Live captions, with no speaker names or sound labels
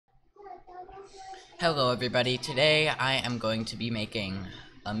Hello everybody, today I am going to be making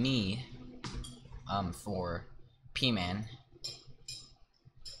a me for P-Man.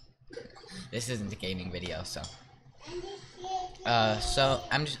 This isn't a gaming video, so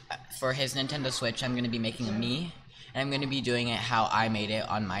I'm just for his Nintendo Switch I'm gonna be making a me, and I'm gonna be doing it how I made it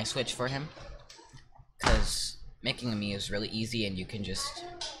on my Switch for him, cause making a me is really easy and you can just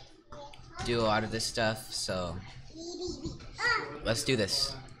do a lot of this stuff, so let's do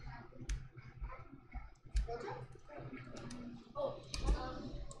this.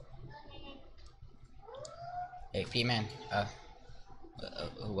 Hey, P-Man,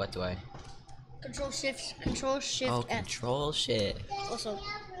 what do I? Control Shift Oh, F. Control Shift. Also,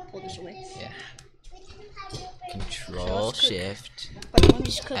 pull this away. Yeah. Control Shift Wait, let me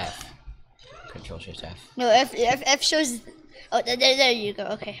just cook. F. Control Shift F. No, F shows. Oh, there you go.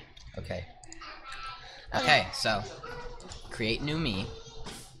 Okay. Okay, so create new me.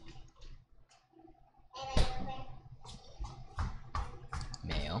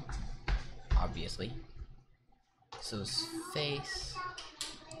 Male, obviously. So his face.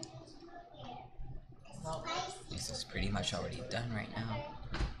 This is pretty much already done right now.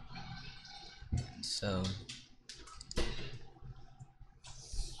 And so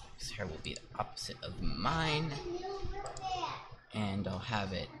his hair will be the opposite of mine, and I'll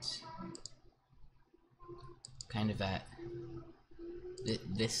have it kind of at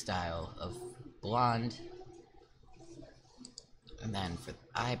this style of blonde. And then for the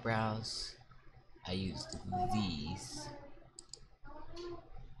eyebrows, I used these.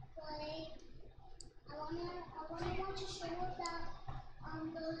 I want to show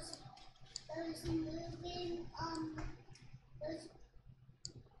about those moving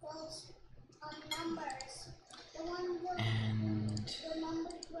those numbers. The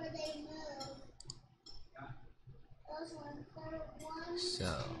numbers where they move. Those ones. There are 1,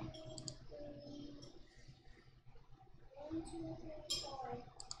 So 2, 3, 4,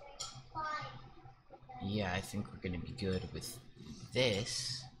 5. yeah, I think we're gonna be good with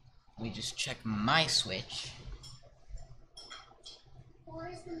this. Let me just check my Switch. 4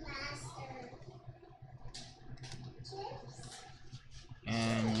 is the master. Chips.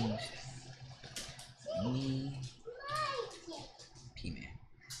 And me, P-Man.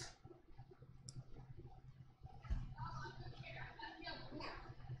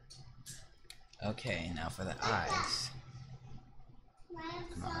 Okay, now for the eyes.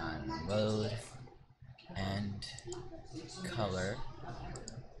 Come on, load. And color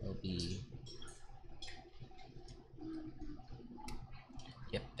will be,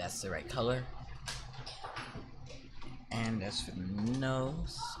 yep, that's the right color. And as for the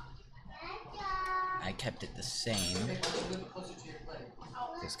nose, I kept it the same.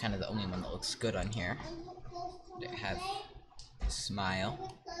 It's kind of the only one that looks good on here. I have a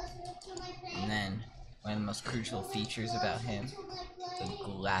smile, and then one of the most crucial features about him, the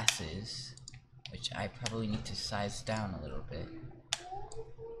glasses, which I probably need to size down a little bit.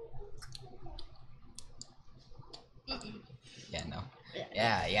 Yeah, no.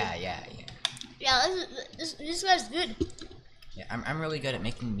 Yeah. Yeah, this guy's good. Yeah, I'm really good at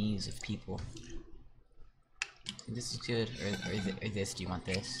making memes of people. This is good, or this. Do you want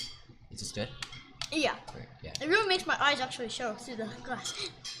this? Is this good? Yeah. Yeah. It really makes my eyes actually show through the glass.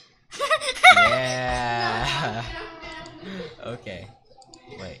 Yeah. Okay.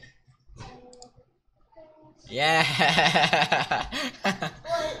 Wait. Yeah.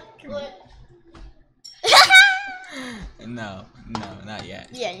 What? No, not yet.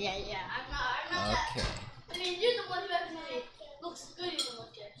 Yeah. I'm not. Okay. I mean, you're the one who actually looks good in the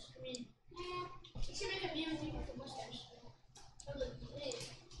mustache. I mean, you should make a meme with me with the mustache.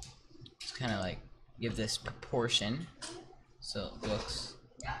 Just kind of like give this proportion so it looks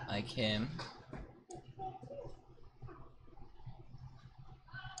like him.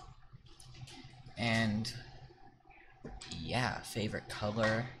 And yeah, favorite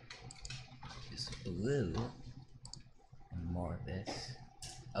color is blue. And more of this.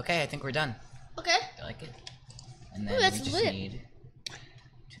 Okay, I think we're done. Okay. I like it. And then Ooh, we that's just lit. need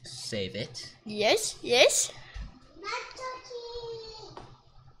to save it. Yes. Ooh, Yes.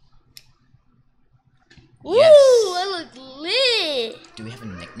 I look lit. Do we have a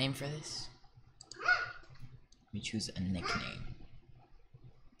nickname for this? We choose a nickname.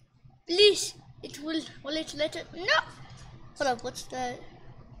 Please, will it let it? No. Hold up, what's that?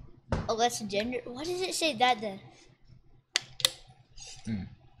 Oh, that's gender. Why does it say that then?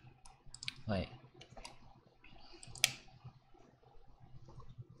 Wait.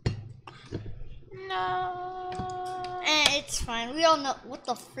 No. It's fine. We all know. What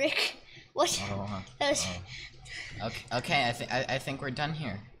the frick? What? Oh, That was. Okay, I think we're done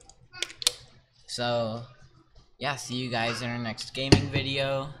here. So, yeah, see you guys in our next gaming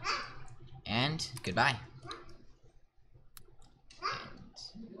video, and goodbye.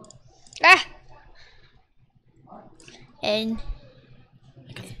 Ah! And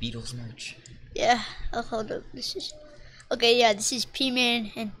I got the Beatles merch. yeah, oh, hold up. This is okay. Yeah, this is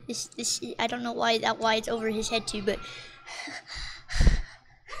P-Man, and this I don't know why it's over his head too, but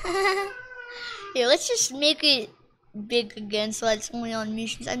yeah, let's just make it big again so it's only on me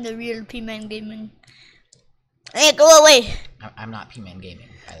since I'm the real P-Man gaming. Hey, go away! I'm not P-Man Gaming,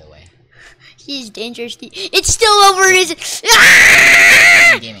 by the way. He's dangerous. It's still over his.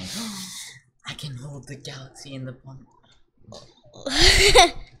 Ah! Gaming. I can hold the galaxy in the palm.